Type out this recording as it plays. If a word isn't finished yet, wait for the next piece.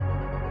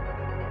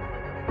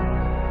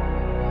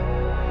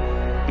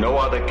No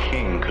other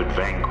king could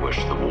vanquish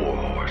the war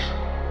horse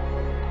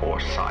or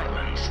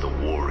silence the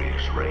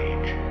warrior's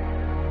rage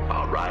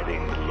while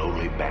riding the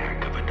lowly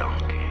back of a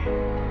donkey.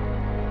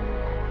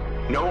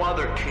 No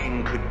other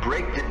king could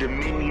break the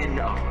dominion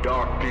of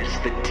darkness,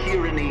 the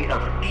tyranny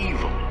of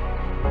evil,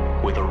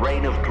 with a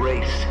reign of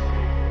grace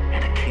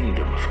and a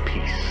kingdom of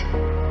peace.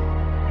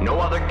 No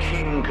other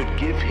king could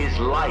give his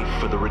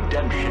life for the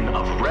redemption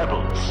of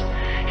rebels,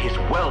 his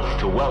wealth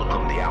to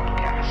welcome the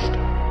outcast.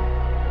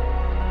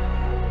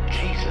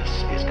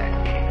 Jesus is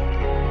that king,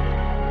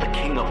 the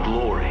King of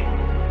glory,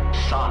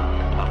 Son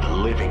of the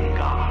living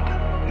God.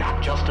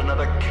 Not just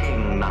another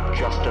king, not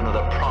just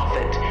another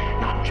prophet,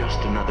 not just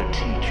another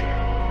teacher.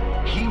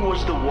 He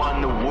was the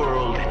one the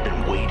world had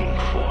been waiting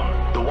for,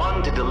 the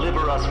one to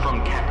deliver us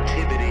from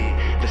captivity,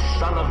 the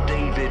Son of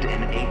David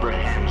and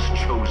Abraham's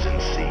chosen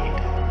seed.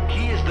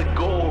 He is the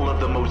goal of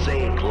the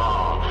Mosaic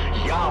law,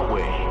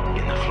 Yahweh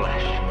in the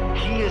flesh.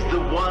 He is the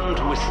one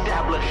to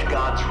establish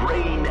God's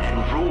reign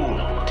and rule,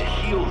 to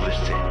heal the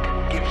sick,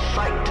 give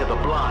sight to the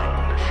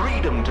blind,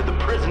 freedom to the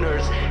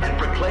prisoners, and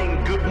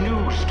proclaim good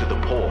news to the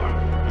poor.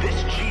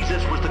 This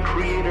Jesus was the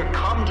Creator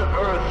come to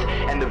earth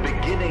and the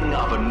beginning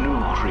of a new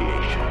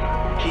creation.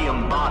 He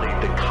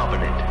embodied the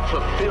covenant,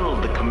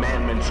 fulfilled the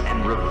commandments,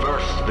 and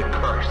reversed the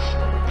curse.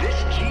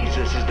 This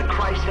Jesus is the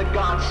Christ that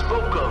God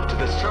spoke of to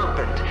the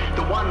serpent,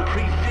 the one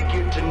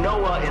prefigured to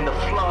Noah in the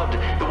flood,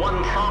 the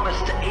one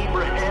promised to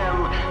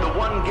Abraham, the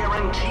one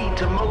guaranteed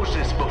to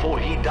Moses before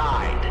he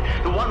died,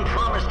 the one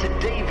promised to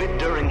David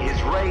during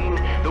his reign,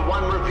 the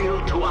one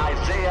revealed to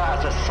Isaiah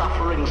as a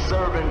suffering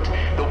servant,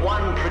 the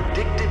one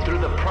predicted through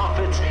the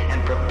prophets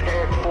and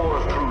prepared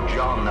for through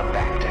John the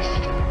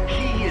Baptist.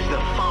 He is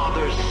the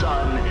Father's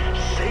Son,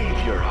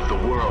 Savior of the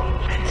world,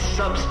 and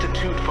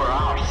substitute for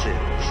our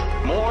sins.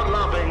 More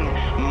loving,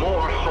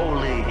 more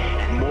holy,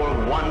 and more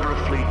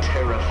wonderfully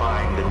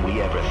terrifying than we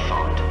ever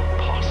thought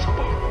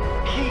possible.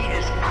 He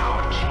is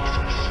our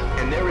Jesus,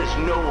 and there is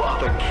no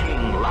other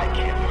king like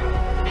him.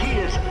 He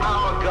is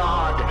our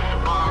God,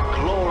 our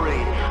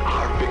glory,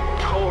 our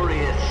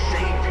victorious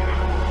Savior.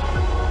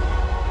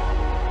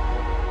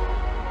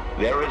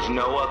 There is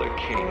no other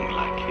king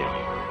like him.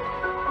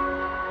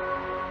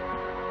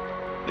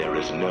 There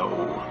is no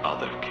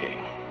other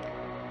king.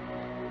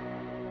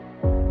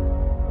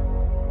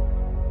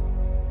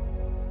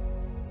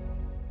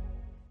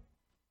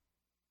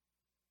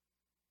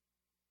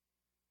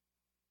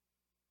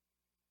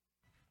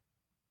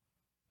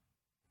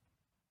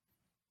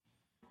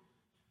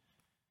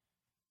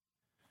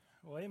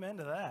 Well, amen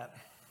to that.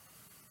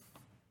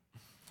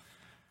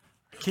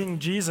 King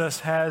Jesus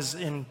has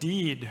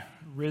indeed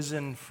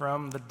risen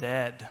from the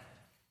dead,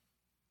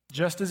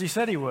 just as he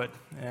said he would.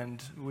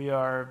 And we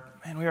have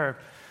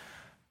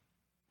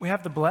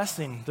the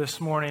blessing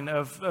this morning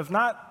of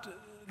not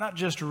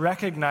just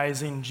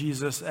recognizing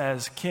Jesus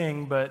as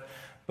king, but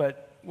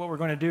what we're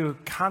going to do,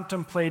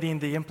 contemplating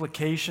the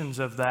implications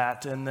of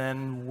that and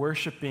then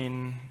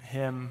worshiping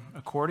him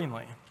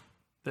accordingly.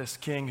 This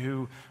king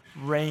who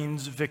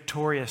reigns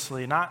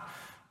victoriously, not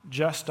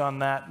just on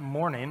that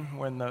morning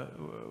when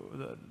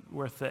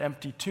with the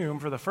empty tomb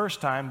for the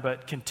first time,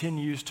 but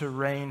continues to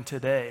reign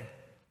today.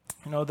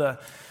 You know, the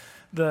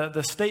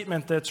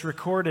statement that's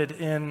recorded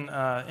in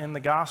the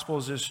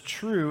Gospels is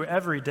true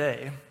every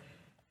day,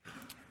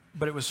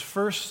 but it was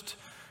first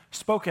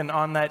spoken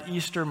on that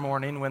Easter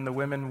morning when the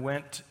women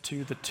went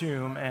to the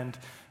tomb and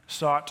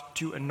sought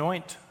to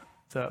anoint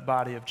the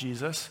body of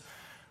Jesus.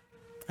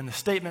 And the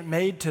statement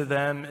made to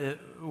them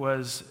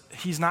was,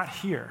 "He's not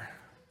here.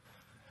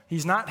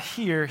 He's not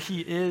here.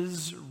 He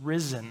is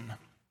risen."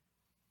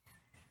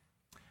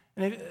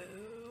 And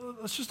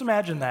let's just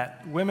imagine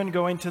that. Women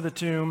going to the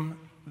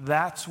tomb,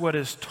 that's what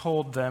is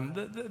told them.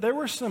 There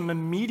were some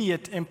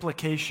immediate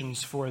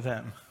implications for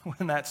them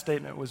when that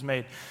statement was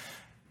made.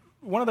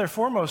 One of their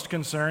foremost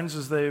concerns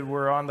as they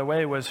were on the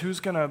way was, who's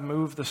going to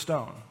move the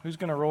stone? Who's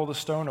going to roll the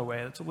stone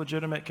away? That's a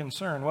legitimate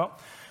concern. Well,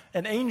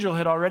 an angel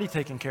had already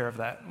taken care of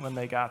that when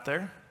they got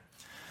there.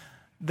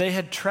 They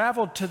had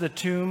traveled to the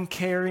tomb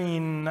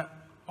carrying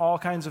all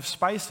kinds of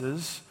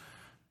spices,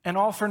 and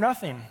all for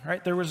nothing,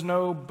 right? There was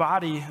no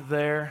body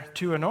there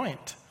to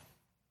anoint.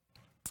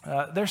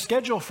 Their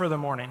schedule for the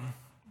morning,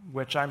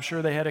 which I'm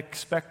sure they had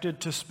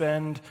expected to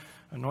spend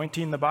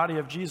anointing the body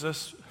of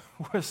Jesus,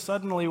 was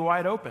suddenly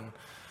wide open.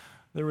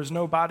 There was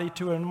no body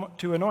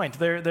to anoint.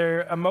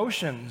 Their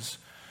emotions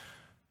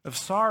of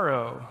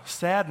sorrow,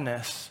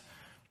 sadness,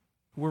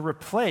 were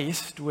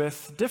replaced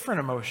with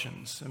different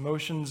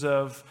emotions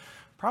of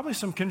probably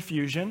some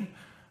confusion,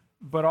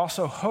 but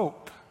also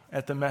hope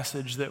at the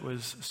message that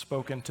was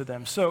spoken to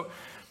them. So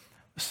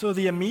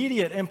the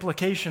immediate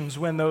implications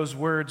when those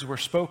words were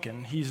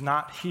spoken, he's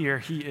not here,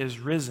 he is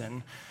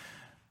risen,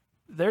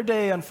 their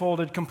day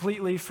unfolded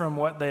completely from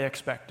what they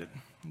expected,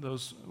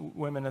 those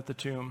women at the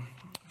tomb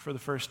for the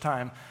first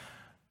time.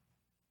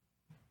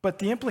 But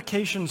the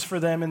implications for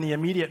them in the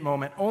immediate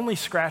moment only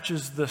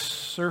scratches the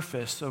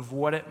surface of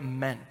what it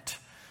meant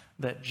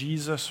that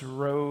Jesus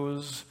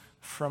rose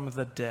from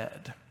the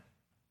dead.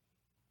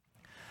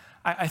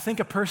 I think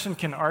a person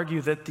can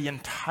argue that the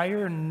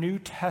entire New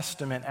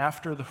Testament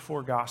after the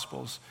four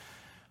Gospels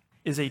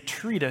is a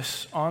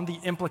treatise on the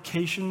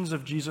implications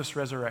of Jesus'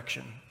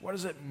 resurrection. What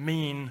does it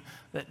mean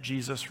that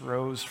Jesus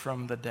rose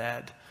from the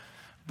dead?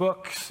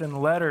 Books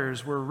and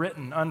letters were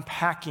written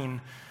unpacking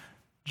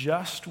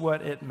just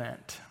what it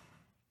meant.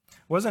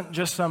 It wasn't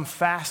just some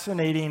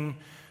fascinating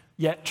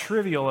yet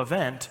trivial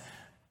event.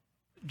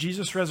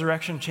 Jesus'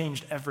 resurrection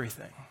changed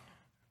everything.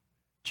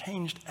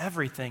 Changed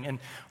everything. And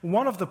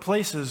one of the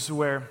places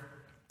where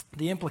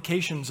the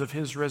implications of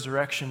his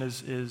resurrection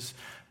is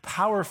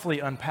powerfully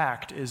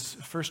unpacked is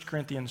 1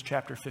 Corinthians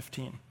chapter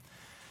 15.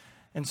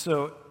 And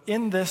so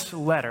in this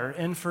letter,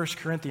 in 1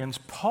 Corinthians,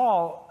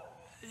 Paul,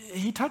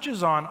 he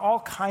touches on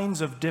all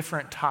kinds of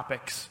different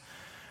topics,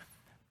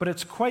 but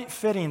it's quite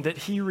fitting that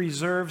he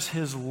reserves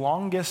his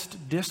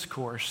longest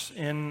discourse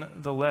in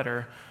the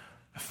letter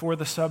for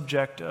the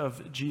subject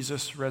of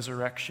Jesus'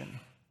 resurrection.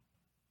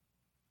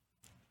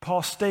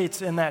 Paul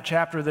states in that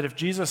chapter that if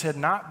Jesus had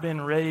not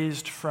been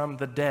raised from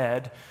the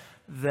dead,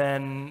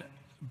 then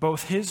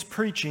both his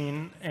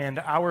preaching and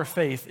our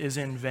faith is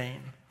in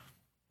vain.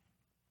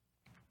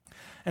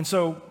 And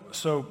so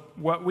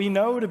what we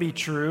know to be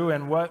true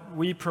and what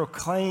we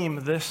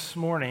proclaim this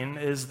morning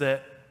is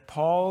that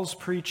Paul's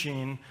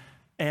preaching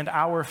and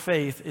our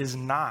faith is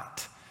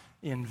not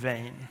in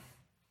vain.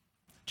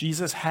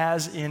 Jesus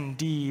has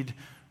indeed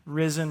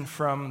risen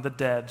from the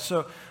dead.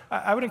 So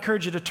I would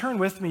encourage you to turn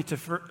with me to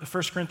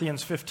 1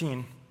 Corinthians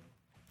 15.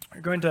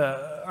 We're going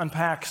to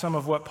unpack some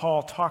of what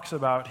Paul talks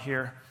about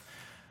here.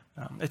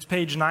 It's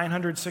page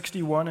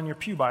 961 in your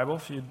pew Bible,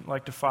 if you'd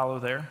like to follow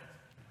there.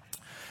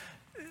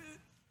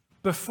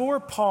 Before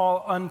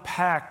Paul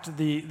unpacked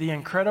the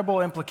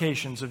incredible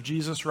implications of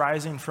Jesus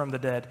rising from the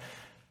dead,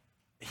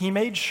 he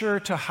made sure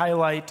to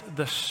highlight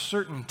the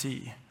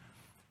certainty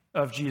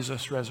of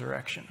Jesus'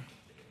 resurrection.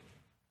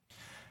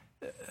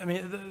 I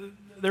mean,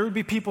 there would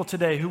be people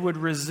today who would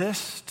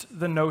resist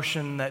the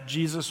notion that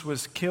Jesus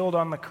was killed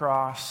on the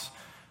cross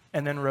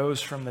and then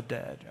rose from the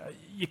dead.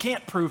 You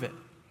can't prove it,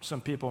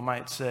 some people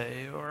might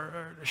say,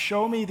 or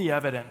show me the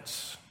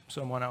evidence,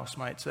 someone else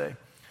might say.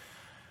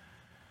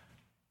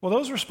 Well,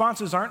 those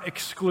responses aren't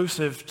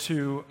exclusive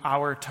to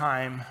our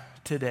time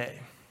today.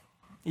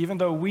 Even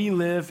though we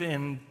live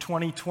in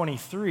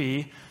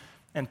 2023,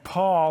 and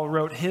Paul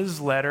wrote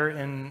his letter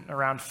in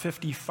around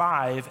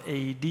 55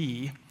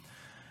 AD,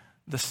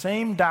 the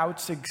same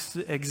doubts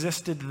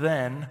existed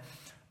then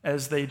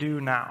as they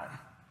do now.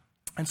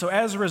 And so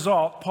as a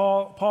result,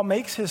 Paul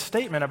makes his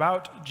statement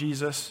about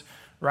Jesus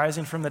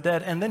rising from the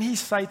dead, and then he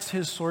cites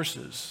his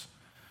sources,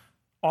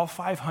 all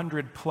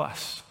 500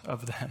 plus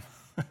of them.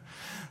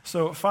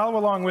 So follow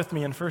along with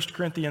me in 1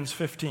 Corinthians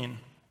 15,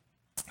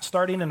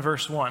 starting in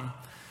verse 1.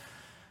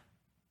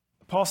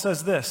 Paul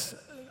says this,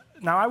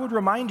 "Now I would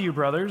remind you,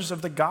 brothers,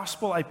 of the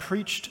gospel I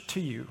preached to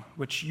you,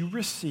 which you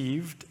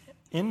received,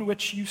 in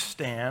which you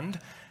stand,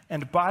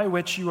 and by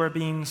which you are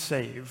being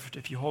saved,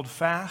 if you hold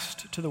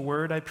fast to the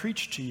word I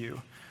preached to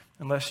you,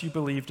 unless you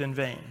believed in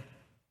vain.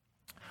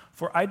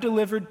 For I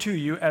delivered to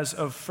you as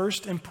of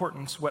first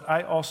importance what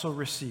I also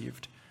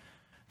received,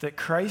 that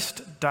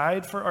Christ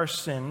died for our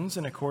sins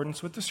in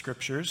accordance with the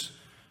Scriptures,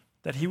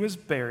 that he was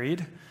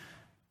buried,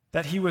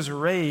 that he was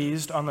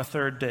raised on the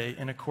third day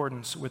in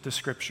accordance with the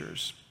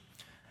Scriptures,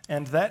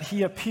 and that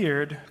he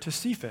appeared to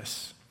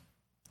Cephas,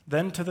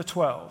 then to the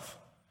 12.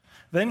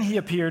 Then he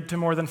appeared to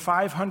more than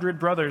 500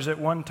 brothers at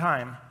one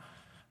time,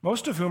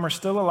 most of whom are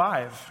still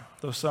alive,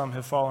 though some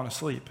have fallen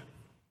asleep.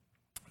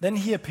 Then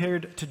he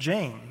appeared to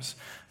James,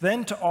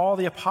 then to all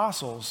the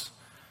apostles.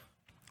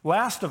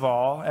 Last of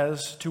all,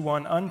 as to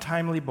one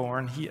untimely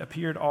born, he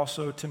appeared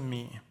also to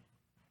me.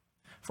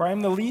 For I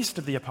am the least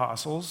of the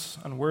apostles,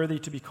 unworthy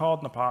to be called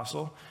an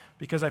apostle,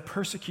 because I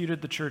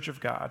persecuted the church of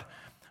God.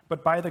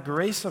 But by the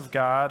grace of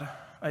God,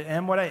 I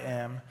am what I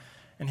am,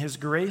 and his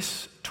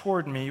grace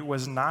toward me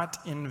was not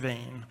in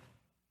vain.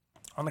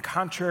 On the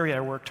contrary, I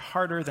worked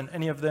harder than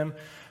any of them,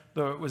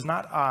 though it was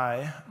not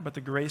I, but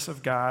the grace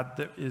of God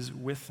that is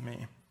with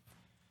me.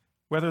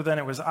 Whether then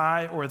it was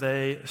I or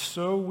they,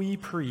 so we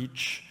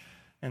preach,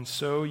 and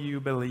so you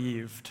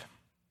believed."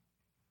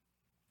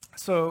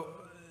 So,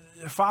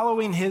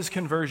 following his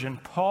conversion,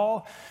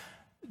 Paul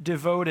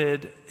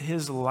devoted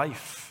his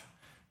life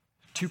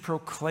to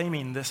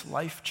proclaiming this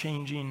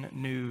life-changing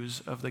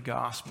news of the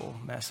gospel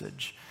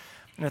message.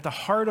 And at the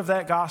heart of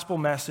that gospel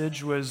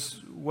message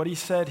was what he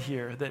said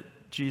here,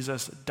 that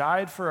Jesus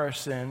died for our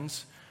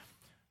sins,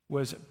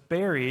 was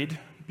buried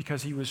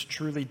because he was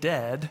truly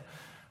dead,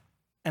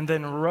 and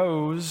then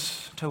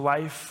rose to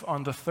life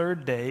on the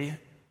third day,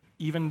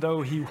 even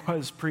though he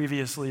was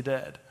previously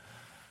dead.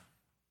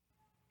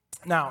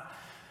 Now,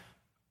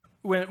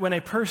 when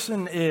a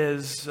person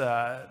is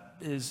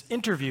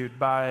interviewed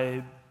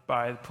by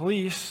the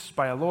police,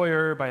 by a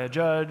lawyer, by a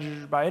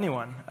judge, by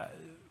anyone,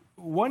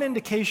 one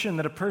indication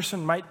that a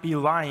person might be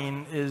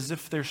lying is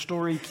if their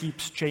story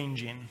keeps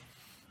changing.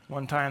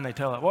 One time they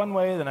tell it one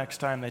way, the next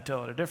time they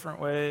tell it a different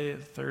way,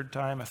 the third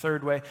time a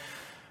third way.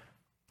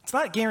 It's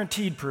not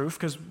guaranteed proof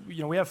because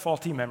we have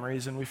faulty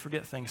memories and we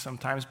forget things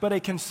sometimes, but a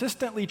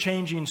consistently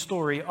changing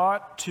story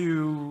ought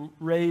to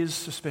raise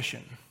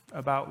suspicion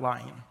about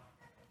lying.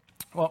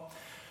 Well,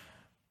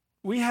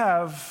 we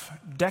have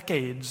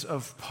decades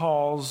of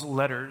Paul's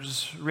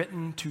letters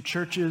written to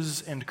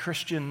churches and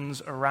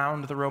Christians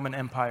around the Roman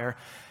Empire,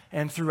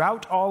 and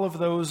throughout all of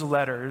those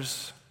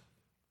letters,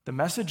 the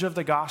message of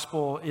the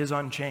gospel is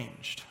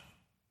unchanged.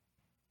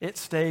 It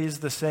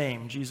stays the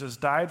same. Jesus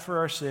died for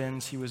our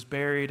sins, he was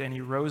buried, and he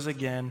rose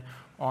again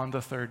on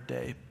the third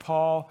day.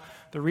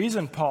 The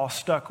reason Paul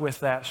stuck with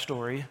that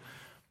story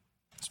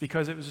is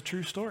because it was a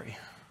true story.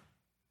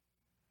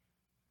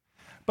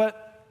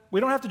 But we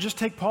don't have to just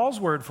take Paul's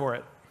word for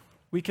it.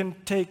 We can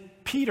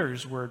take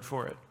Peter's word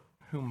for it,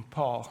 whom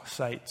Paul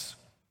cites.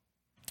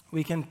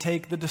 We can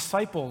take the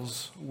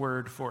disciples'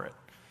 word for it.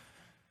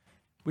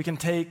 We can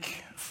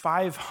take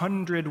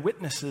 500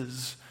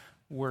 witnesses'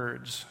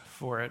 words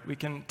for it. We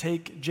can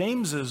take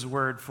James's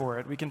word for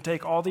it. We can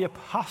take all the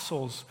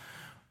apostles'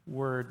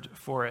 word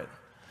for it.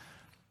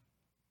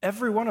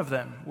 Every one of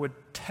them would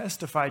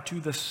testify to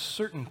the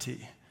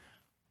certainty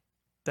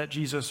that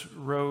Jesus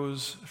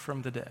rose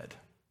from the dead.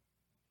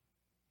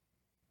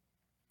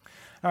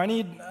 Now, I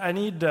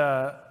need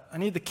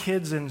the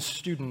kids and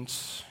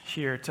students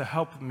here to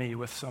help me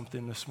with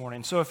something this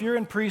morning. So if you're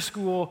in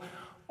preschool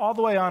all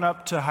the way on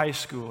up to high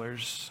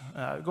schoolers,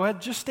 go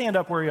ahead, just stand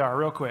up where you are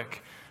real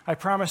quick. I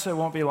promise it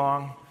won't be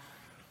long.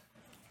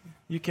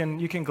 You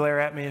can glare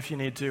at me if you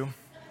need to.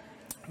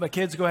 But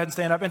kids, go ahead and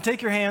stand up and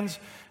take your hands,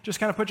 just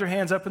kind of put your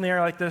hands up in the air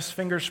like this,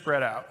 fingers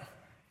spread out.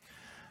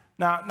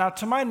 Now,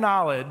 to my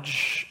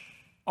knowledge,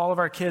 all of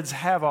our kids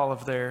have all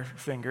of their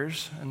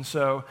fingers,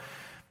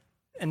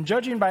 and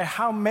judging by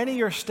how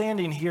many are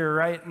standing here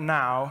right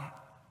now,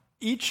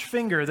 each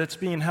finger that's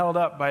being held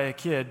up by a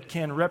kid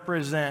can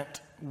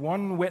represent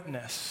one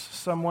witness,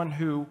 someone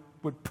who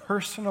would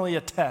personally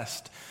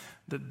attest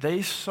that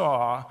they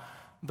saw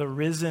the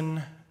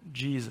risen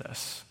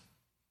Jesus.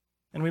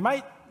 And we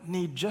might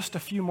need just a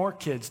few more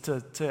kids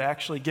to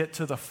actually get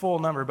to the full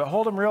number, but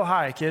hold them real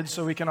high, kids,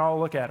 so we can all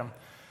look at them.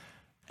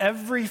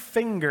 Every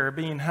finger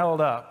being held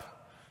up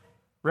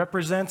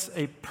represents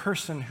a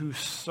person who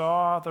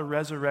saw the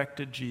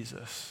resurrected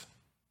Jesus.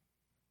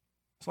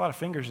 There's a lot of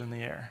fingers in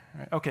the air.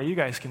 Right? Okay, you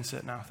guys can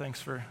sit now.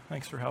 Thanks for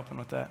helping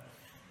with that.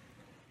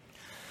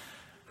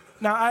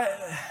 Now,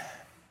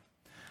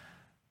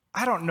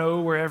 I don't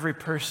know where every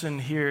person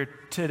here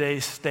today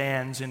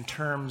stands in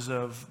terms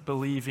of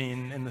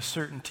believing in the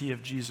certainty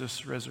of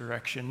Jesus'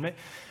 resurrection.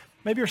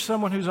 Maybe you're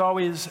someone who's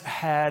always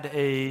had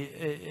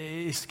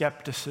a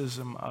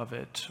skepticism of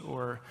it,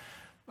 or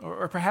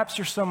perhaps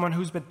you're someone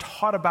who's been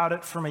taught about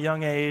it from a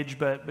young age,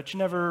 but you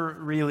never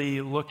really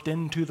looked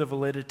into the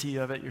validity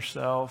of it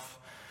yourself.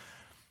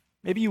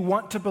 Maybe you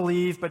want to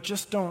believe, but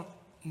just don't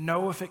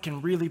know if it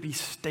can really be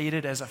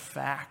stated as a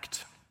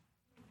fact.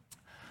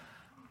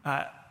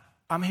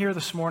 I'm here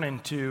this morning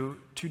to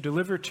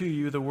deliver to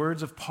you the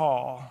words of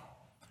Paul,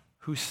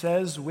 who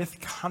says with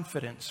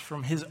confidence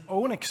from his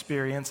own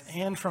experience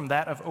and from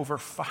that of over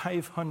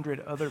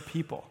 500 other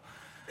people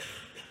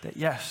that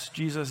yes,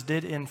 Jesus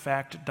did in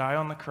fact die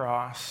on the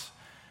cross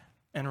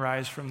and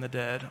rise from the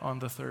dead on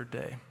the third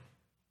day.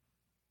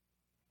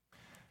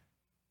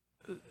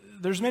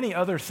 There's many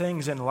other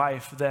things in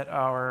life that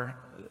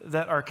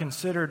are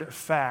considered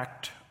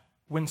fact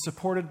when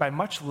supported by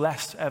much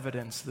less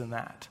evidence than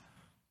that.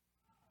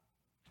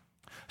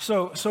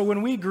 So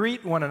when we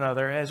greet one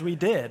another, as we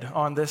did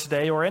on this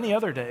day or any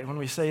other day, when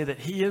we say that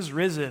he is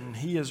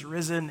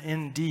risen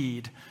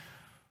indeed,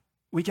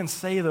 we can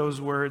say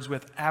those words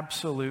with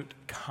absolute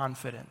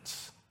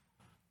confidence.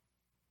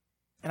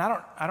 And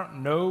I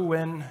don't know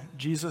when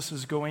Jesus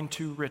is going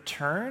to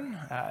return,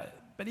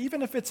 but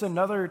even if it's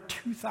another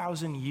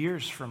 2,000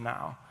 years from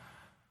now,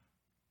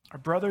 our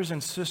brothers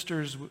and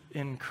sisters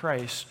in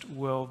Christ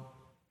will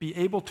be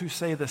able to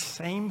say the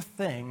same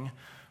thing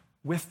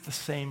with the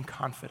same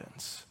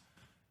confidence,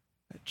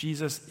 that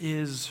Jesus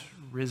is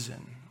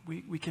risen.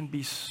 We can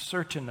be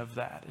certain of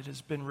that. It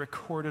has been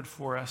recorded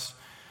for us,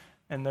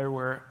 and there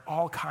were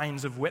all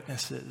kinds of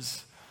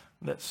witnesses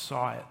that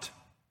saw it.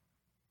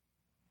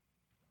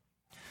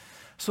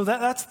 So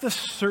that's the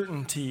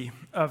certainty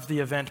of the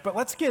event, but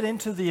let's get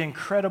into the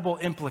incredible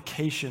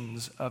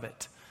implications of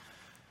it.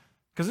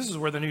 Because this is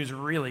where the news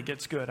really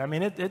gets good. I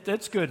mean,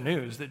 it's good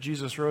news that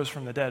Jesus rose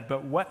from the dead,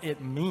 but what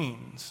it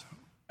means,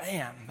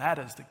 man, that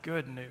is the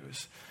good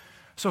news.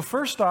 So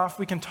first off,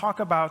 we can talk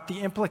about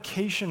the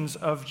implications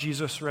of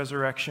Jesus'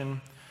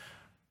 resurrection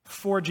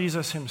for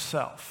Jesus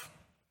himself.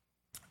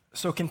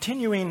 So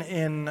continuing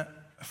in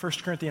 1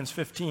 Corinthians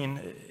 15,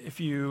 if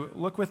you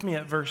look with me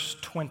at verse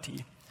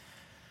 20,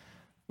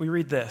 we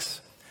read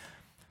this.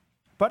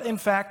 But in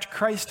fact,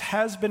 Christ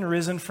has been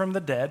risen from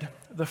the dead,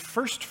 the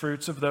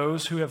firstfruits of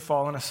those who have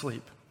fallen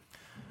asleep.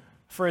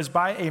 For as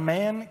by a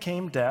man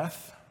came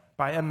death,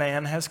 by a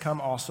man has come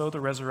also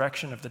the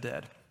resurrection of the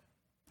dead.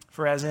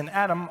 For as in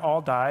Adam all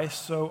die,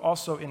 so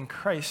also in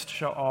Christ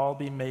shall all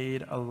be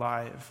made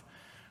alive.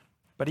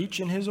 But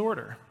each in his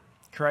order.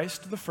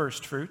 Christ the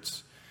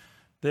firstfruits,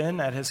 Then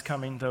at his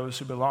coming, those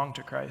who belong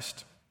to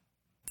Christ.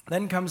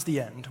 Then comes the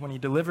end, when he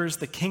delivers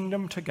the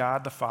kingdom to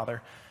God the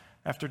Father,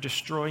 after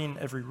destroying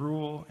every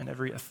rule and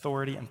every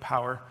authority and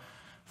power.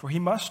 For he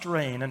must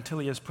reign until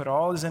he has put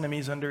all his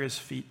enemies under his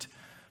feet.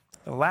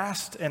 The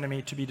last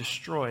enemy to be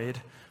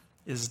destroyed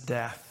is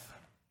death.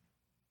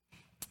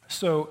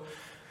 So,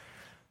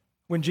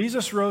 when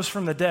Jesus rose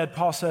from the dead,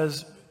 Paul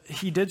says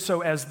he did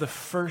so as the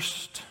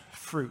first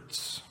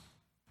fruits.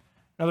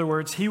 In other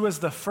words, he was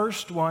the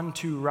first one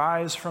to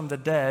rise from the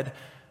dead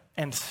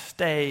and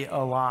stay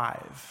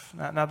alive.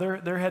 Now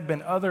there had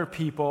been other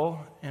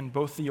people in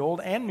both the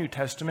Old and New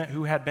Testament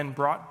who had been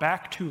brought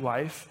back to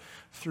life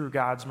through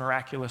God's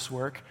miraculous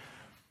work.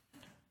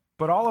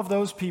 But all of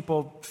those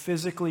people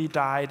physically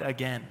died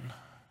again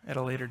at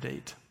a later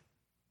date.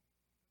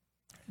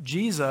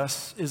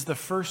 Jesus is the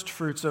first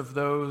fruits of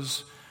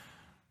those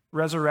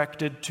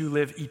resurrected to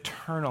live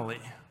eternally.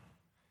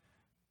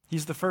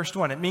 He's the first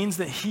one. It means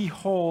that he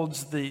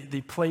holds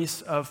the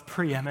place of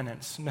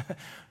preeminence.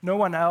 No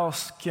one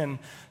else can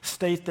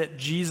state that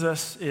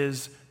Jesus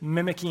is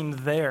mimicking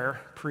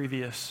their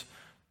previous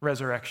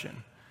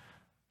resurrection.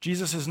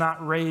 Jesus is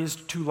not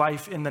raised to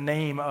life in the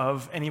name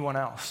of anyone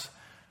else.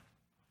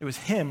 It was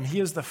him. He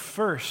is the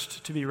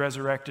first to be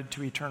resurrected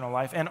to eternal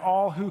life, and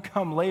all who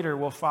come later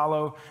will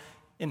follow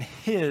in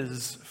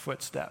his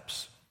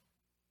footsteps.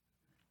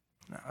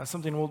 Now, that's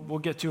something we'll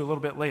get to a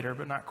little bit later,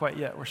 but not quite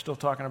yet. We're still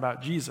talking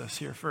about Jesus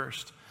here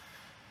first.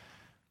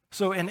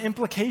 So an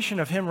implication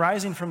of him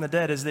rising from the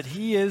dead is that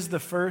he is the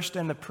first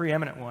and the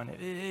preeminent one.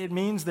 It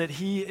means that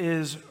he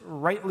is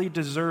rightly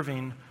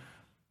deserving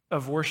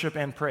of worship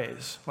and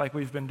praise, like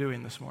we've been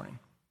doing this morning.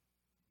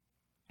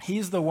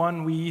 He's the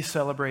one we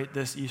celebrate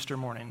this Easter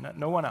morning,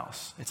 no one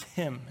else. It's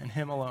him and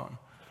him alone.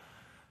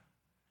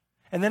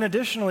 And then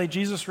additionally,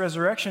 Jesus'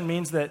 resurrection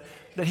means that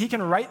he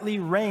can rightly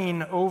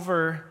reign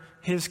over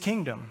his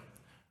kingdom,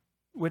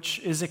 which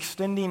is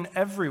extending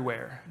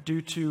everywhere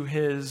due to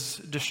his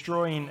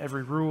destroying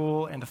every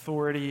rule and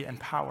authority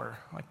and power,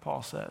 like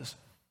Paul says.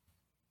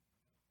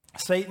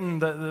 Satan,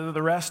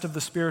 the rest of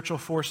the spiritual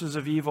forces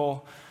of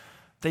evil,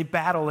 they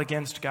battle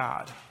against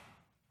God.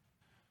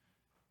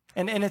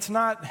 And it's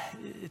not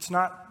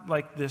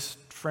like this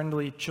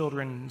friendly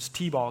children's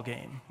t-ball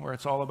game where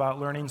it's all about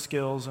learning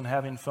skills and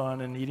having fun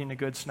and eating a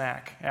good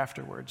snack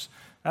afterwards.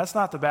 That's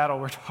not the battle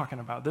we're talking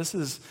about. This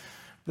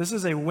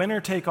is a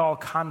winner-take-all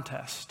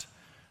contest.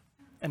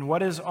 And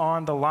what is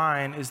on the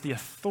line is the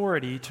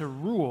authority to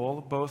rule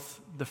both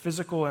the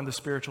physical and the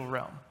spiritual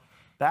realm.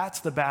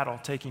 That's the battle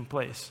taking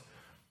place.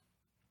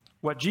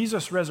 What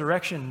Jesus'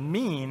 resurrection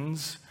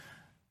means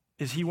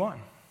is he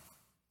won.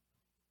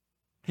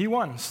 He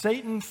won.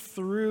 Satan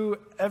threw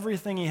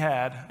everything he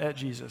had at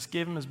Jesus,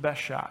 gave him his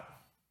best shot.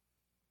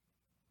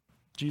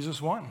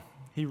 Jesus won.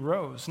 He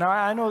rose. Now,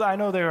 I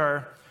know there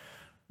are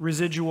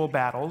residual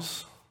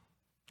battles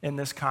in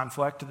this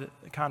conflict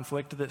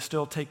that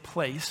still take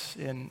place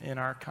in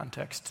our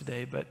context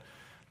today,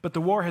 but the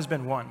war has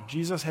been won.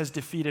 Jesus has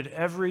defeated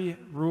every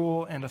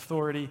rule and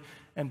authority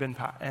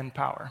and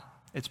power.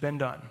 It's been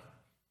done.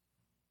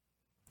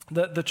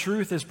 The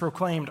truth is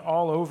proclaimed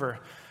all over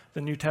the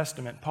New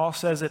Testament. Paul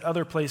says it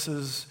other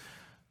places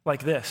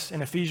like this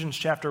in Ephesians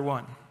chapter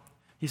 1.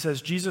 He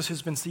says, Jesus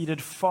has been seated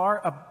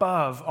far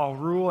above all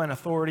rule and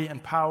authority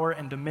and power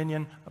and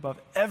dominion, above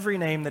every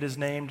name that is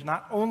named,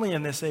 not only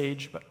in this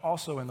age, but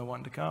also in the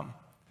one to come.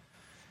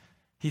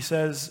 He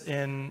says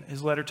in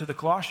his letter to the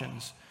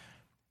Colossians,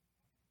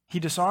 he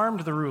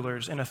disarmed the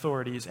rulers and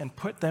authorities and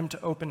put them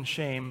to open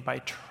shame by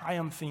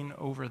triumphing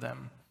over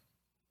them.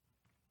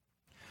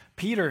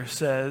 Peter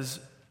says,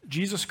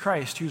 Jesus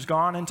Christ, who's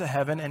gone into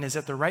heaven and is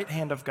at the right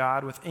hand of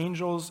God with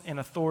angels and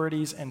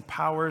authorities and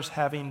powers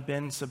having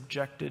been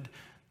subjected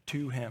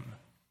to him.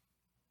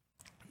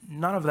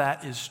 None of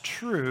that is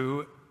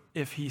true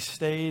if he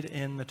stayed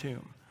in the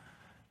tomb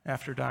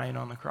after dying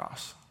on the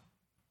cross.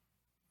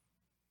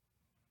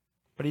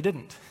 But he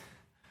didn't,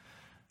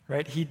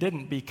 right? He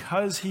didn't.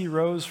 Because he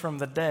rose from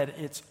the dead,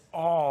 it's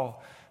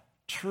all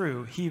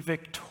true. He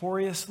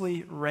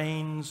victoriously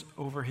reigns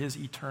over his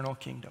eternal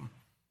kingdom.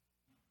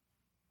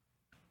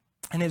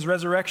 And his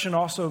resurrection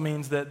also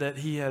means that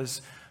he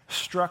has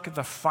struck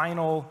the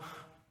final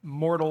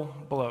mortal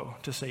blow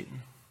to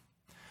Satan.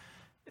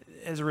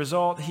 As a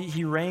result,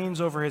 he reigns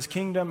over his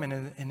kingdom,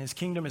 and his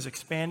kingdom is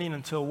expanding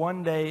until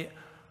one day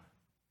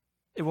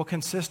it will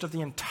consist of the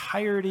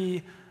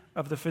entirety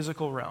of the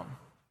physical realm.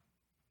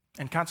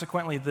 And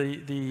consequently,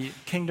 the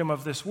kingdom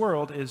of this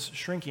world is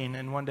shrinking,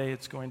 and one day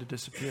it's going to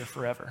disappear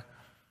forever.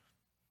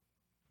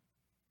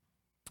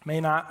 It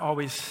may not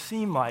always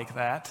seem like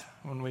that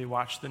when we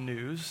watch the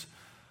news,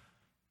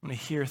 when we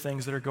hear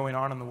things that are going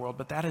on in the world,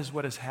 but that is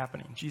what is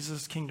happening.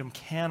 Jesus' kingdom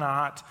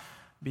cannot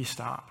be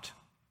stopped.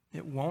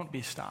 It won't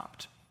be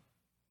stopped.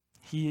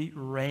 He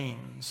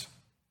reigns.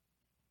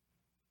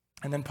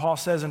 And then Paul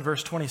says in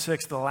verse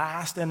 26, the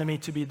last enemy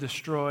to be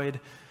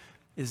destroyed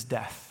is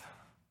death.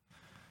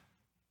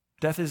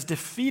 Death is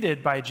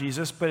defeated by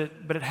Jesus, but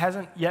it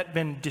hasn't yet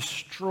been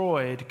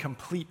destroyed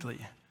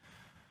completely.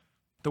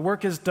 The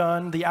work is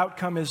done, the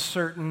outcome is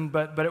certain,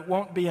 but it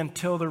won't be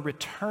until the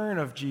return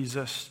of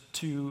Jesus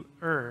to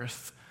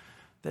earth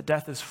that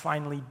death is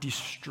finally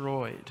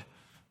destroyed.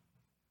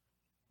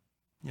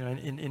 You know,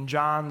 in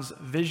John's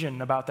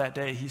vision about that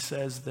day, he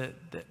says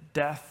that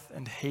death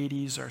and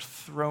Hades are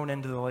thrown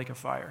into the lake of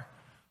fire.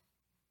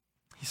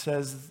 He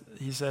says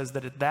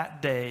that at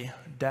that day,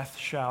 death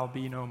shall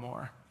be no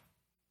more.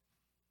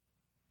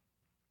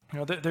 You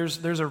know,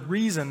 there's a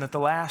reason that the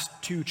last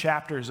 2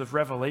 chapters of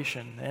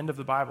Revelation, the end of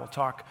the Bible,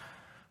 talk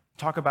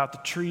about the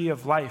tree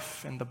of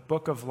life and the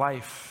book of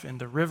life and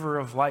the river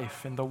of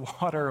life and the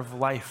water of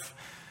life.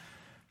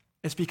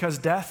 It's because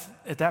death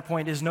at that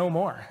point is no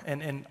more,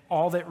 and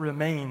all that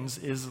remains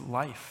is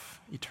life,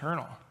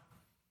 eternal.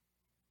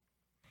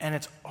 And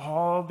it's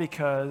all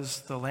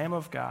because the Lamb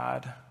of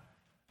God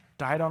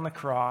died on the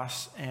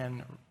cross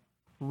and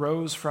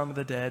rose from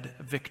the dead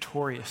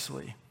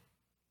victoriously.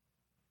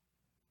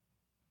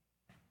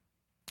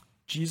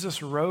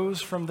 Jesus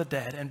rose from the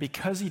dead, and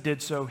because he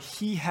did so,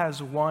 he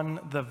has won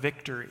the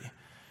victory.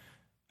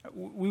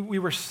 We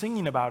were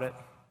singing about it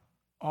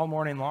all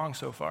morning long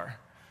so far.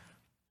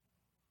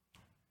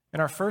 In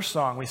our first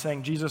song, we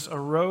sang, Jesus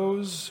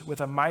arose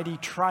with a mighty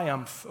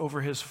triumph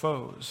over his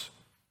foes.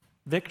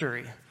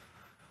 Victory.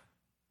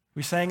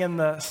 We sang in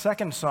the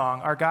second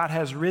song, our God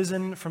has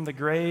risen from the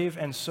grave,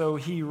 and so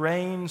he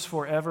reigns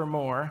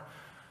forevermore.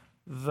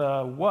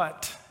 The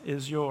what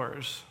is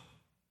yours?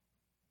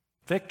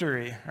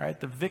 Victory, right?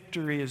 The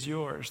victory is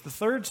yours. The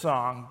third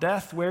song,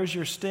 death, where's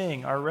your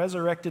sting? Our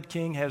resurrected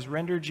King has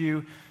rendered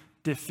you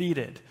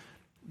defeated.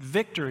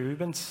 Victory, we've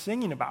been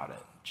singing about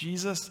it.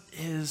 Jesus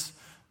is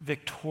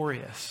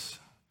victorious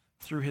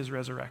through his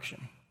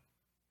resurrection.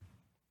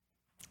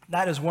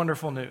 That is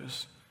wonderful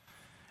news.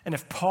 And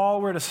if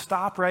Paul were to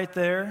stop right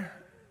there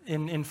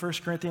in 1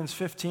 Corinthians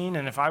 15,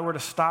 and if I were to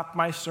stop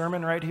my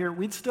sermon right here,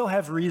 we'd still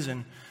have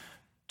reason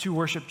to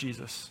worship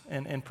Jesus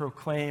and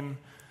proclaim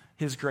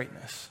his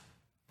greatness.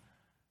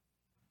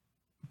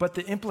 But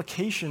the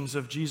implications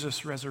of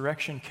Jesus'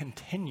 resurrection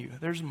continue.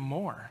 There's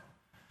more.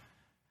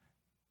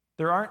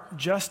 There aren't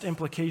just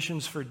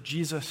implications for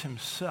Jesus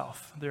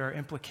himself. There are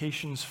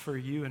implications for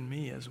you and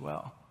me as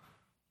well.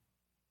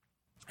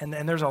 And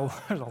there's a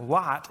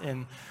lot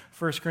in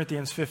 1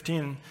 Corinthians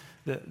 15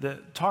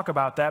 that talk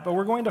about that, but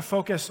we're going to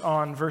focus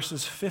on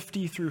verses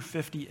 50 through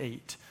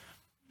 58.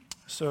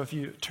 So if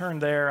you turn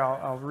there,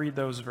 I'll read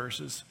those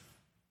verses.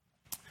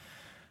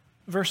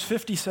 Verse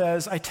 50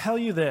 says, I tell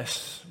you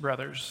this,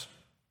 brothers,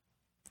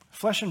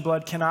 flesh and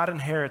blood cannot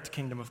inherit the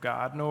kingdom of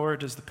God, nor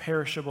does the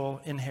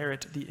perishable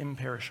inherit the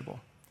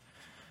imperishable.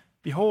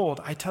 Behold,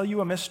 I tell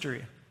you a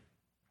mystery.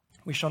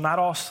 We shall not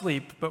all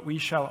sleep, but we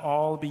shall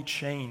all be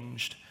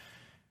changed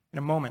in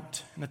a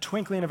moment, in the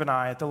twinkling of an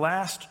eye, at the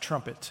last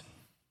trumpet.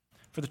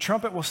 For the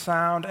trumpet will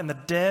sound, and the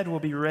dead will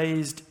be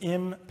raised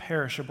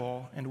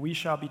imperishable, and we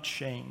shall be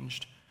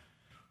changed.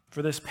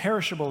 For this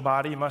perishable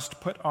body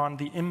must put on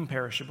the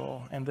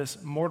imperishable, and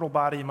this mortal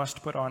body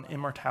must put on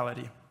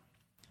immortality.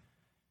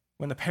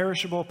 When the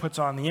perishable puts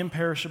on the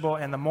imperishable,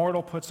 and the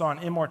mortal puts on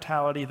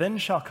immortality, then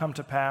shall come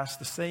to pass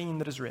the saying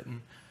that is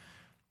written,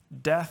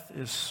 death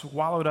is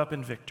swallowed up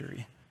in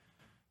victory.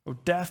 O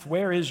death,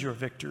 where is your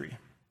victory?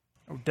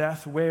 O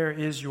death, where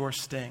is your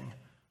sting?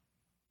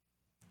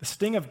 The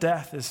sting of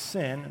death is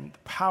sin, and the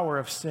power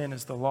of sin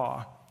is the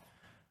law.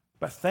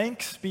 But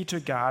thanks be to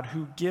God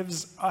who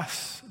gives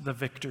us the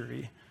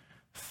victory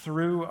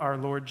through our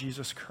Lord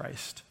Jesus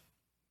Christ.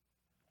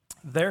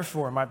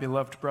 Therefore, my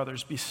beloved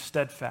brothers, be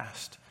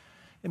steadfast,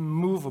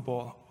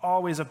 immovable,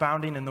 always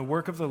abounding in the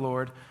work of the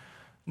Lord,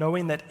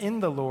 knowing that in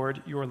the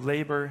Lord your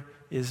labor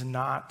is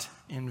not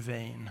in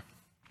vain.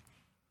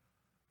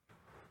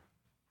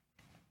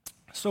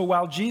 So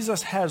while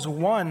Jesus has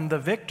won the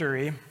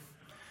victory,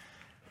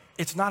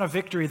 it's not a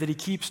victory that he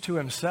keeps to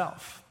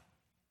himself.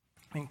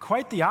 I mean,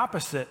 quite the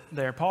opposite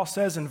there. Paul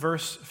says in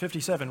verse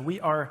 57, we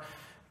are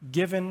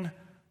given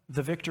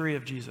the victory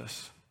of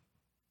Jesus.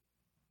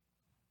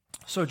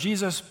 So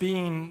Jesus,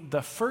 being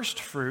the first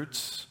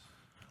fruits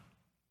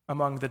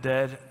among the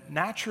dead,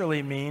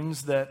 naturally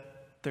means that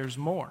there's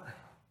more.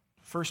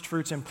 First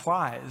fruits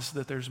implies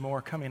that there's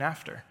more coming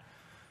after.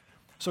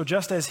 So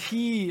just as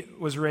he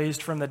was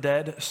raised from the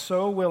dead,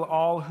 so will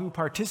all who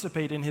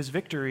participate in his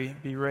victory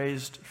be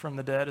raised from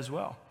the dead as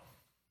well.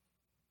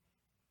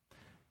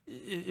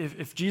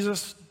 If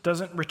Jesus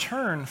doesn't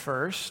return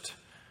first,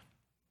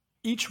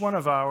 each one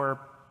of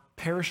our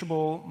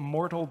perishable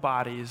mortal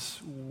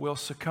bodies will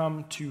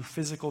succumb to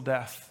physical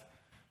death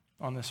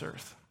on this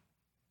earth.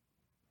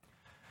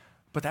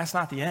 But that's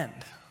not the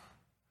end.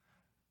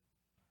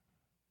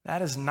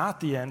 That is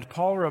not the end.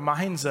 Paul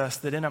reminds us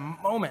that in a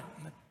moment,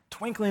 the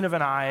twinkling of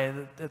an eye,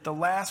 at the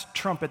last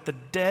trumpet, the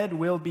dead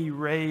will be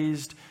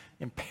raised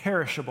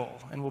imperishable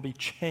and will be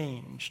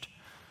changed.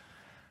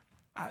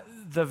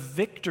 The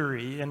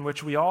victory in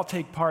which we all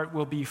take part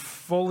will be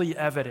fully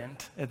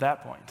evident at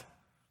that point.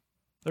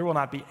 There will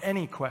not be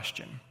any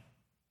question.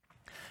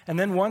 And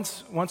then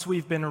once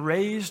we've been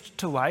raised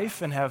to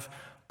life and have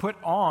put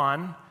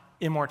on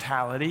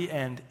immortality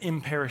and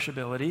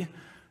imperishability,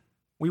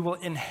 we will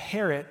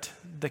inherit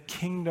the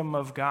kingdom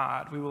of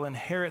God. We will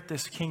inherit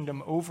this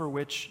kingdom over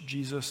which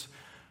Jesus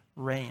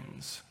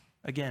reigns,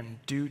 again,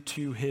 due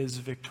to his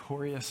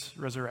victorious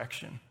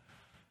resurrection.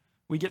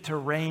 We get to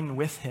reign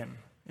with him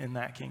in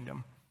that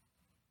kingdom.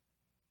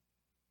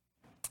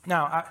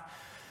 Now,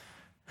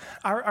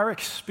 our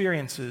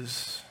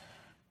experiences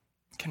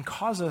can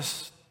cause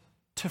us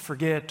to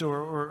forget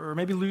or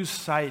maybe lose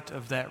sight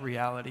of that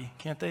reality,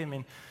 can't they? I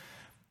mean,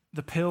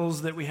 the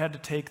pills that we had to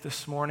take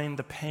this morning,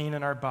 the pain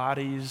in our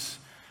bodies,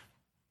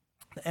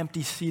 the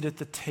empty seat at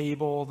the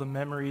table, the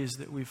memories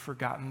that we've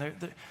forgotten,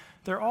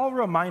 they're all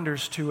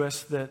reminders to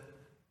us that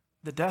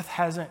the death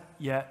hasn't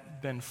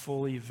yet been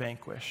fully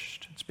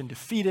vanquished. It's been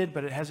defeated,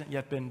 but it hasn't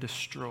yet been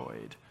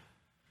destroyed.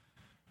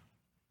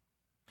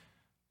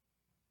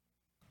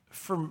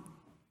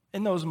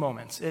 In those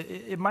moments,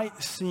 it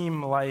might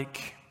seem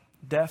like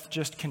death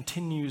just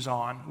continues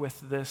on with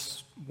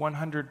this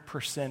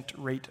 100%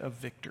 rate of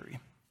victory.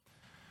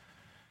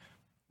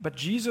 But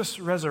Jesus'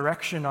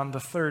 resurrection on the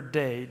third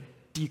day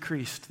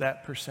decreased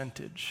that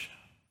percentage.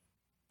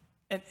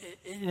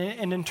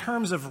 And in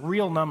terms of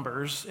real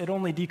numbers, it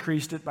only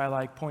decreased it by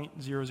like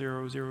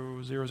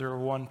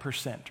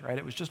 0.000001%, right?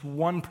 It was just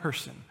one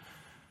person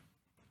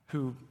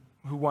who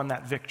won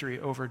that victory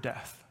over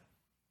death.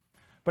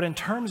 But in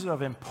terms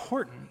of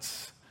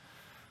importance,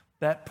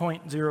 that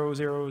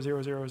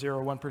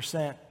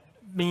 0.000001%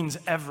 means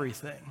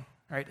everything,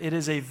 right? It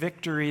is a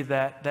victory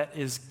that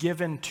is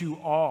given to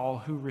all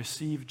who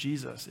receive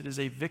Jesus. It is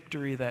a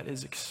victory that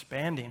is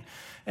expanding.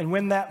 And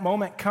when that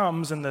moment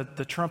comes and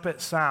the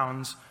trumpet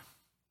sounds,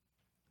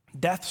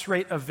 death's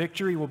rate of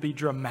victory will be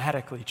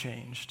dramatically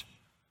changed.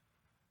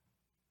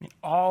 I mean,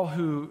 all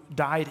who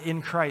died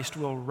in Christ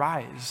will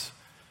rise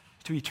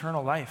to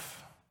eternal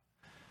life.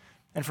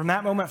 And from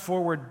that moment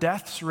forward,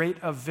 death's rate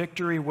of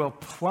victory will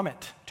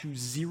plummet to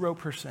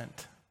 0%.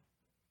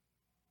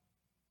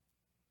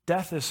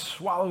 Death is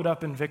swallowed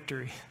up in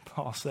victory,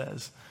 Paul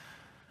says.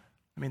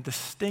 I mean, the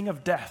sting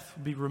of death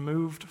will be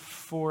removed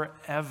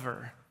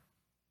forever.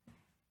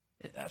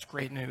 That's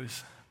great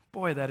news.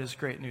 Boy, that is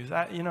great news.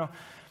 I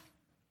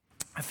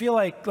feel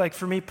like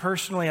for me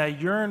personally, I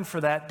yearn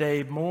for that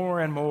day more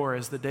and more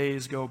as the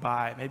days go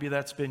by. Maybe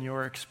that's been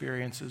your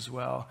experience as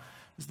well.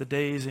 As the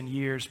days and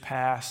years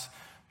pass,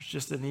 there's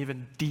just an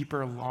even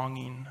deeper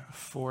longing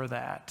for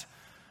that.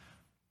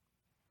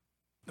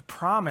 The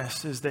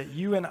promise is that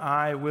you and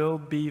I will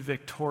be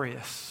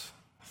victorious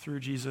through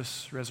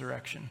Jesus'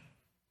 resurrection.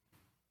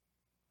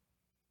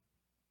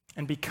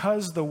 And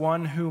because the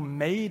one who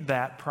made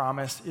that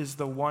promise is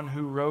the one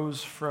who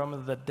rose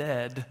from the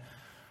dead,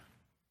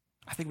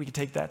 I think we can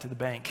take that to the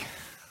bank.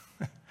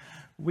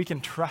 We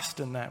can trust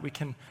in that. We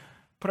can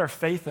put our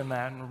faith in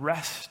that and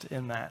rest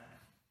in that.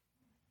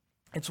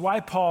 It's why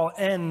Paul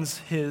ends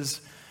his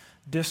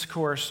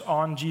discourse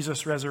on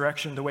Jesus'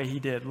 resurrection the way he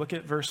did. Look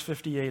at verse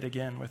 58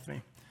 again with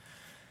me.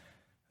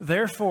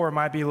 Therefore,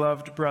 my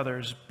beloved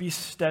brothers, be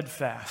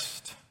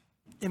steadfast,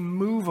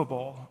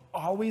 immovable,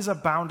 always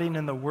abounding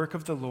in the work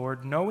of the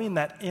Lord, knowing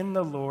that in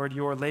the Lord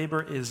your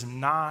labor is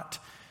not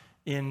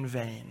in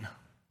vain.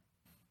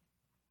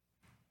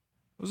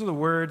 Those are the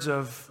words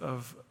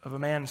of a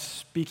man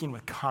speaking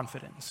with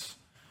confidence.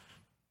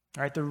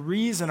 All right, the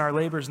reason our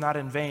labor is not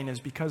in vain is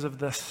because of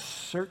the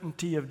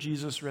certainty of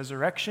Jesus'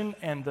 resurrection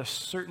and the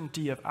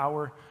certainty of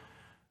our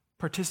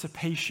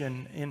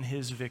participation in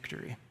his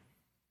victory.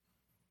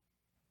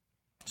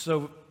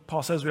 So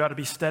Paul says we ought to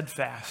be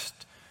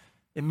steadfast,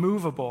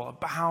 immovable,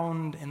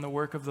 abound in the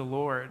work of the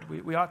Lord.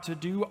 We ought to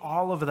do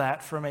all of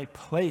that from a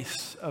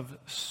place of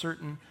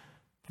certain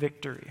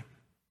victory.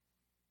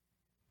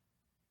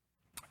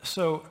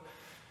 So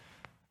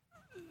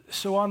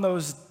on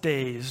those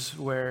days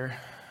where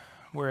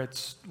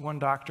it's one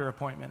doctor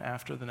appointment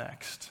after the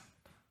next,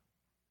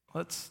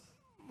 let's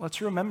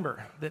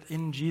remember that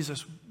in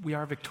Jesus we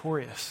are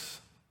victorious.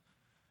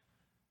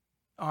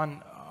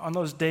 On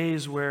those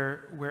days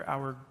where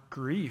our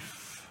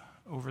grief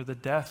over the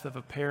death of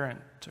a parent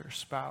or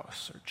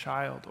spouse or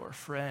child or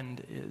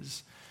friend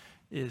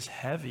is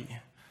heavy,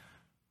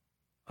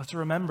 let's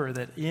remember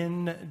that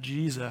in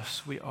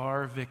Jesus we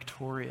are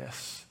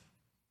victorious.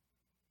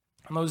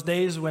 On those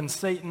days when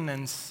Satan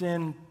and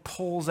sin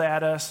pulls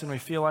at us and we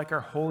feel like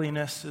our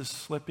holiness is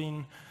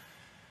slipping,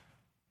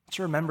 let's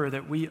remember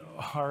that we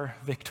are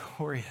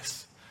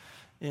victorious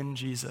in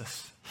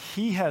Jesus.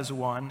 He has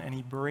won and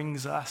he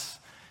brings us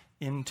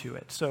into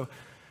it. So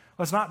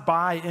let's not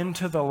buy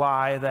into the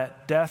lie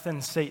that death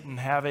and Satan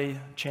have a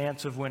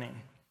chance of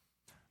winning.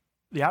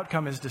 The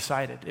outcome is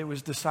decided. It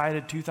was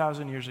decided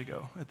 2,000 years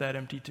ago at that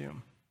empty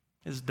tomb.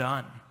 It's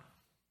done.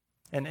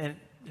 And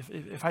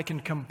if I can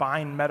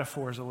combine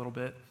metaphors a little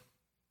bit,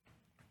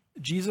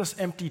 Jesus'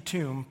 empty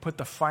tomb put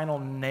the final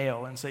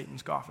nail in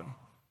Satan's coffin.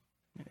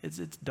 It's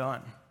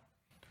done.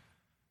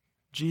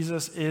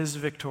 Jesus is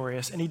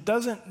victorious, and he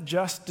doesn't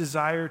just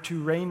desire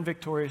to reign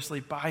victoriously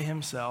by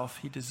himself.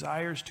 He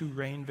desires to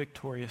reign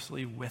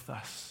victoriously with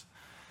us.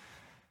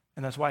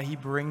 And that's why he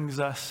brings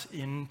us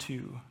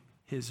into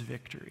his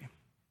victory.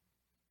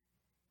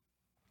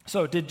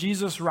 So, did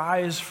Jesus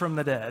rise from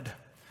the dead?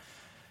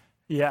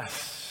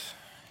 Yes,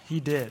 he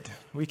did.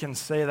 We can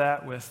say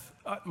that with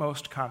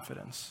utmost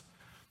confidence.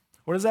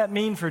 What does that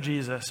mean for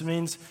Jesus? It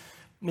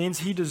means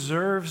he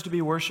deserves to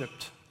be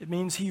worshiped. It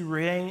means he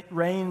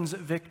reigns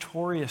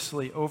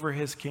victoriously over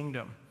his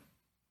kingdom,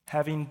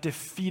 having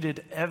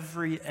defeated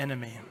every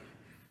enemy.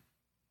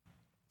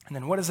 And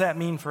then what does that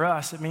mean for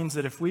us? It means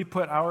that if we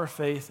put our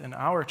faith and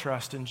our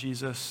trust in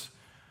Jesus,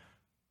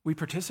 we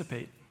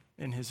participate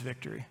in his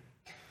victory.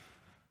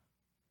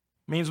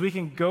 It means we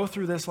can go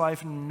through this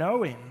life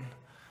knowing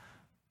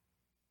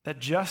that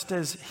just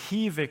as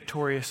he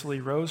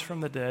victoriously rose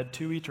from the dead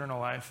to eternal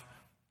life,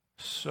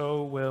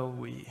 so will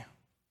we.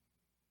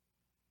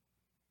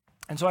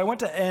 And so I want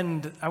to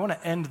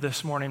end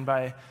this morning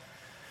by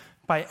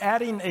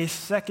adding a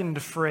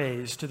second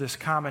phrase to this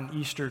common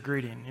Easter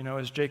greeting. You know,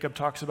 as Jacob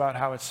talks about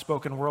how it's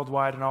spoken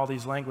worldwide in all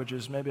these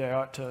languages, maybe I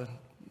ought to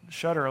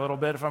shudder a little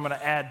bit if I'm going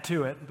to add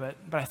to it, but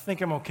I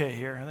think I'm okay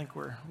here. I think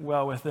we're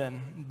well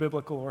within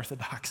biblical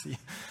orthodoxy.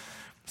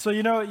 So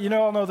you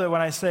all know that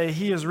when I say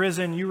he is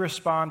risen, you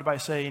respond by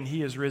saying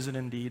he is risen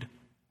indeed.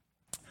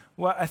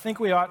 What I think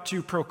we ought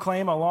to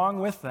proclaim along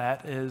with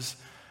that is,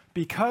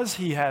 because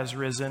he has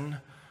risen,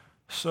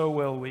 so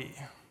will we.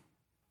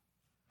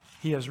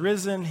 He has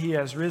risen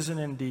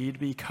indeed.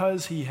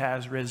 Because he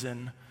has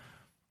risen,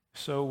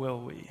 so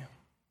will we.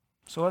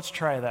 So let's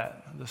try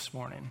that this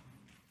morning.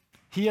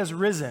 He has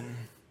risen.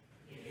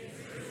 He is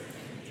risen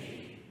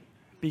indeed.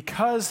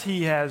 Because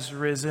he has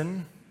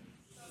risen,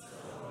 so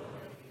will we.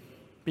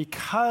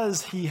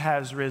 Because he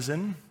has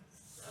risen,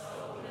 so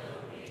will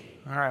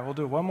we. All right, we'll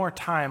do it one more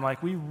time.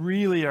 Like, we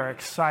really are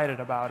excited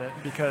about it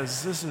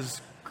because this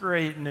is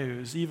great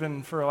news,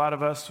 even for a lot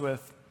of us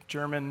with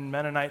German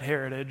Mennonite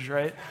heritage,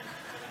 right?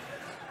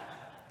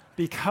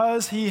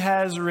 Because he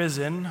has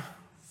risen,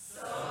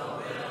 so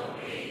will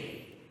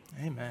we.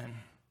 Amen.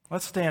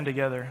 Let's stand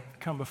together,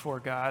 come before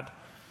God.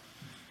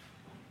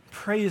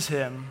 Praise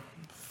him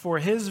for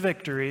his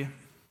victory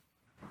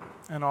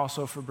and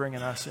also for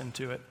bringing us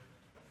into it.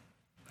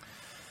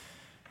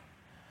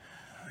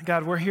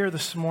 God, we're here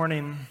this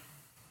morning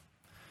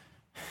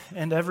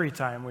and every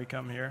time we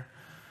come here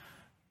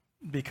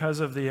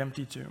because of the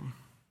empty tomb.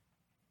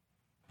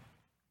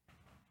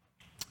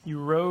 You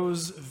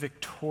rose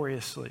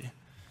victoriously.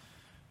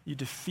 You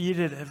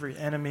defeated every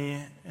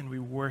enemy, and we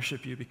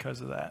worship you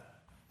because of that.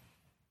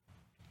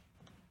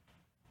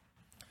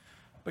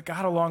 But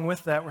God, along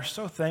with that, we're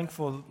so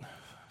thankful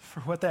for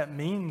what that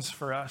means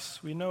for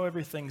us. We know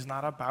everything's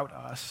not about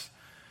us,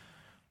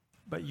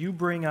 but you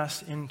bring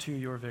us into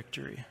your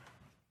victory.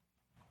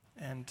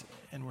 And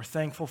we're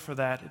thankful for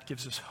that. It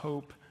gives us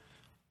hope.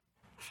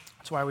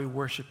 That's why we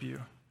worship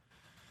you.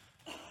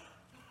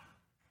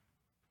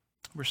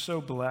 We're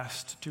so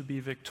blessed to be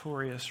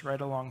victorious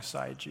right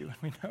alongside you.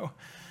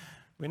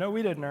 We know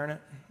we didn't earn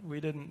it.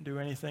 We didn't do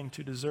anything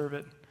to deserve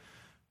it.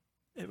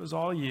 It was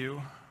all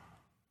you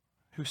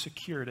who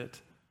secured it,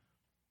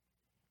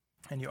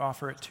 and you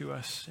offer it to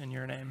us in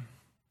your name.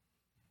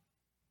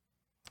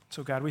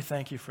 So God, we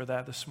thank you for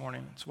that this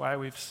morning. It's why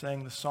we've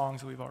sang the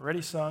songs that we've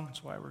already sung.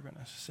 It's why we're going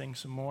to sing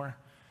some more.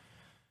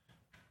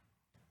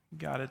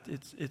 God,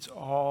 it's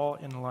all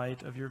in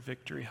light of your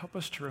victory. Help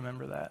us to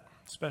remember that,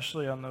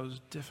 especially on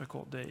those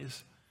difficult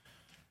days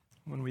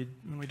when we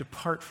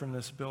depart from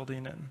this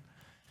building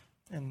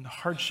and the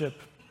hardships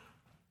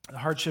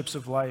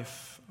of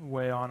life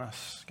weigh on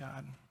us.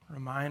 God,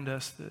 remind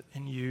us that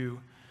in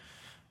you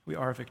we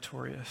are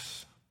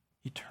victorious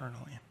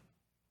eternally.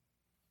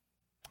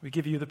 We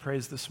give you the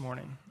praise this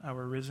morning,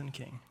 our risen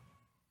King.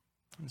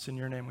 It's in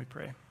your name we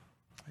pray.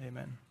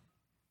 Amen.